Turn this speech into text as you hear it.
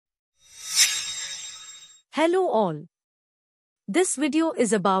Hello all. This video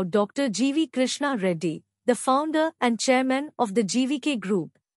is about Dr. G.V. Krishna Reddy, the founder and chairman of the GVK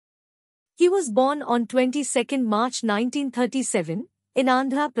Group. He was born on 22nd March 1937 in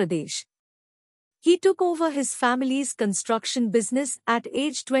Andhra Pradesh. He took over his family's construction business at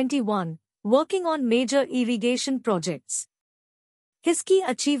age 21, working on major irrigation projects. His key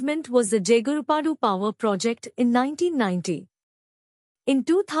achievement was the Jegurupadu Power Project in 1990. In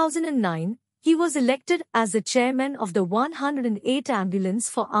 2009, he was elected as the chairman of the 108 Ambulance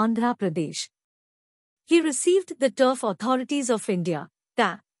for Andhra Pradesh. He received the Turf Authorities of India,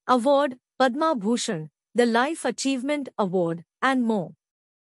 TA, Award, Padma Bhushan, the Life Achievement Award, and more.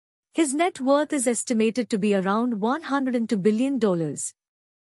 His net worth is estimated to be around $102 billion.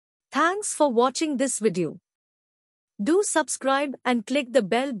 Thanks for watching this video. Do subscribe and click the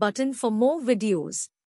bell button for more videos.